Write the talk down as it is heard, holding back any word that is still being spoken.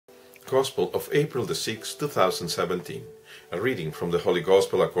Gospel of April the 6th, 2017. A reading from the Holy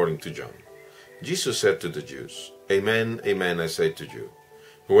Gospel according to John. Jesus said to the Jews, "Amen, amen, I say to you,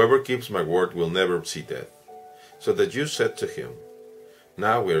 whoever keeps my word will never see death." So the Jews said to him,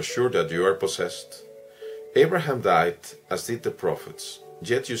 "Now we are sure that you are possessed. Abraham died, as did the prophets.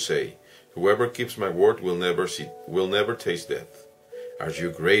 Yet you say, whoever keeps my word will never taste death. Are you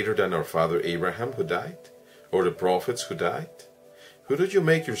greater than our father Abraham who died? Or the prophets who died? Who do you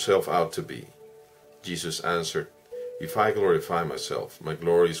make yourself out to be?" Jesus answered, "If I glorify myself, my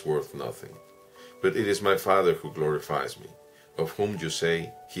glory is worth nothing. But it is my Father who glorifies me, of whom you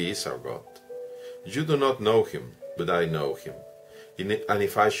say, He is our God. You do not know Him, but I know Him. And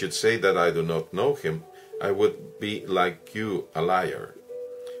if I should say that I do not know Him, I would be like you, a liar.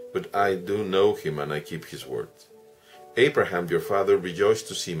 But I do know Him, and I keep His word. Abraham your father rejoiced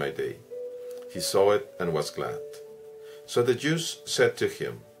to see my day. He saw it and was glad." So the Jews said to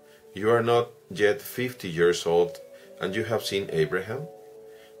him, "You are not yet 50 years old, and you have seen Abraham?"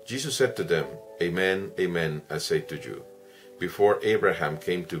 Jesus said to them, "Amen, amen, I say to you, before Abraham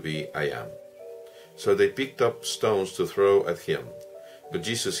came to be, I am." So they picked up stones to throw at him, but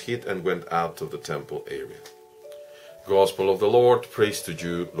Jesus hid and went out of the temple area. Gospel of the Lord, praise to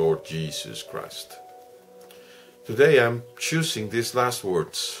you, Lord Jesus Christ. Today I'm choosing these last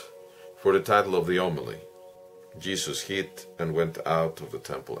words for the title of the homily. Jesus hid and went out of the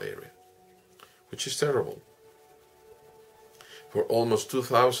temple area, which is terrible. For almost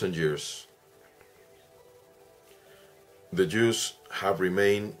 2,000 years, the Jews have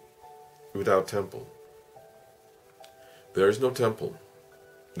remained without temple. There is no temple.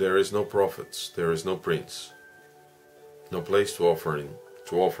 There is no prophets. There is no prince. No place to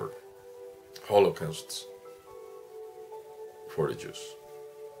offer holocausts for the Jews.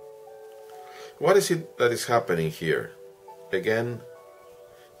 What is it that is happening here? Again,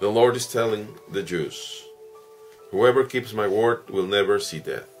 the Lord is telling the Jews, whoever keeps my word will never see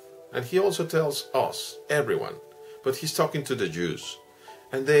death. And He also tells us, everyone, but He's talking to the Jews,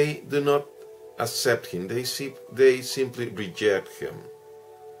 and they do not accept Him. They simply reject Him.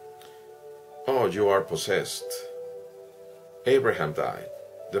 "Oh, you are possessed. Abraham died.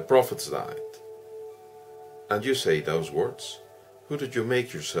 The prophets died. And you say those words? Who did you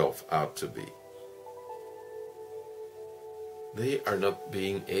make yourself out to be?" They are not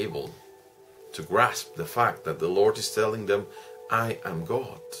being able to grasp the fact that the Lord is telling them, "I am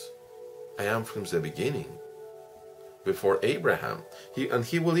God. I am from the beginning, before Abraham." And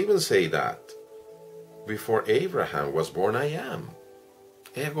He will even say that, "Before Abraham was born, I am.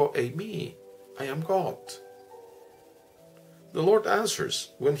 Ego eimi. I am God." The Lord answers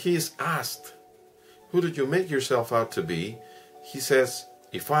when He is asked, "Who did you make yourself out to be?" He says,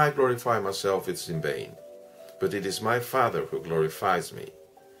 "If I glorify myself, it's in vain. But it is my Father who glorifies me,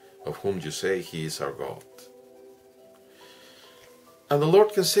 of whom you say He is our God." And the Lord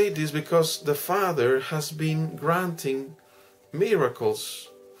can say this because the Father has been granting miracles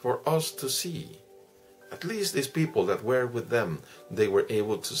for us to see. At least these people that were with them, they were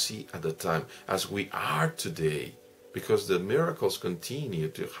able to see at the time, as we are today, because the miracles continue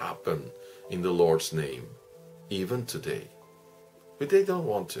to happen in the Lord's name, even today. But they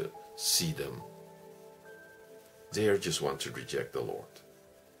don't want to see them. They just want to reject the Lord.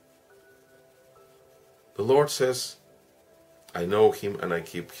 The Lord says, "I know Him and I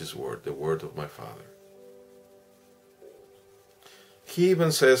keep His word," the word of my Father. He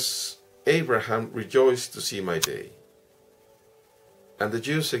even says, "Abraham rejoiced to see my day." And the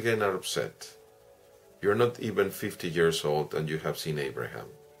Jews again are upset. "You're not even 50 years old and you have seen Abraham."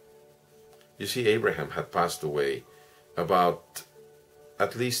 You see, Abraham had passed away about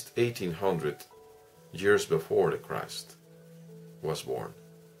at least 1800 years before the Christ was born.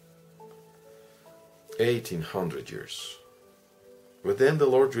 1800 years. But then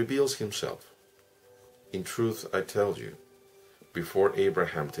the Lord reveals Himself. "In truth I tell you, before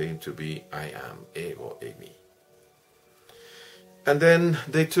Abraham came to be, I am, ego eimi." And then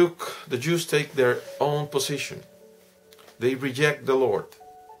the Jews take their own position. They reject the Lord.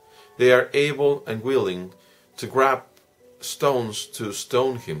 They are able and willing to grab stones to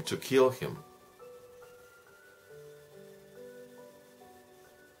stone Him, to kill Him.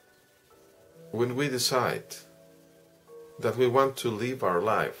 When we decide that we want to live our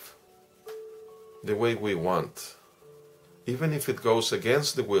life the way we want, even if it goes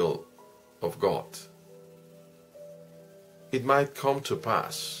against the will of God, it might come to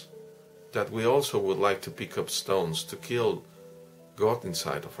pass that we also would like to pick up stones to kill God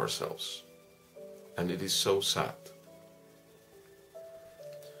inside of ourselves. And it is so sad.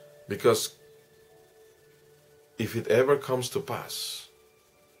 Because if it ever comes to pass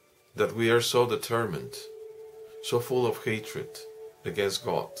that we are so determined, so full of hatred against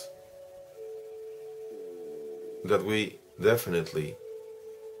God, that we definitely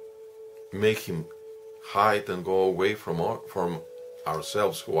make Him hide and go away from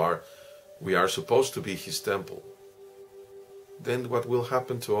ourselves, we are supposed to be His temple, then what will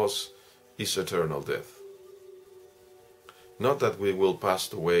happen to us is eternal death. Not that we will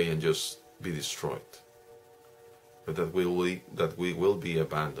pass away and just be destroyed, but that we will be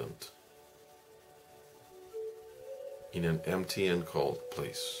abandoned in an empty and cold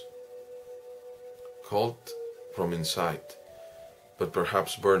place, cold from inside, but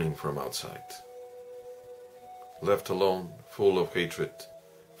perhaps burning from outside, left alone, full of hatred,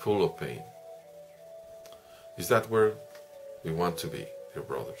 full of pain. Is that where we want to be, dear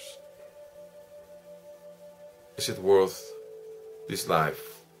brothers? Is it worth this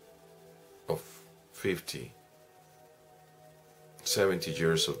life of 50, 70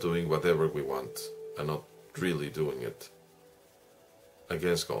 years of doing whatever we want and not really doing it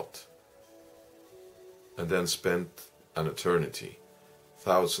against God, and then spend an eternity,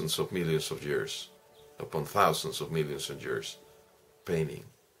 thousands of millions of years upon thousands of millions of years paining,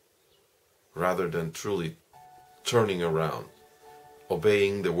 rather than truly turning around,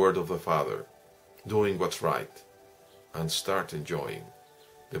 obeying the word of the Father, doing what's right, and start enjoying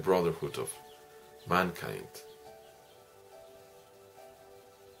the brotherhood of mankind,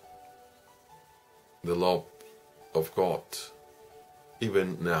 the love of God,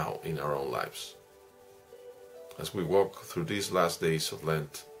 even now in our own lives. As we walk through these last days of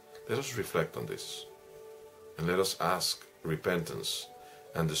Lent, let us reflect on this, and let us ask repentance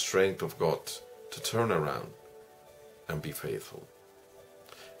and the strength of God to turn around and be faithful.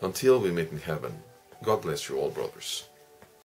 Until we meet in heaven, God bless you all, brothers.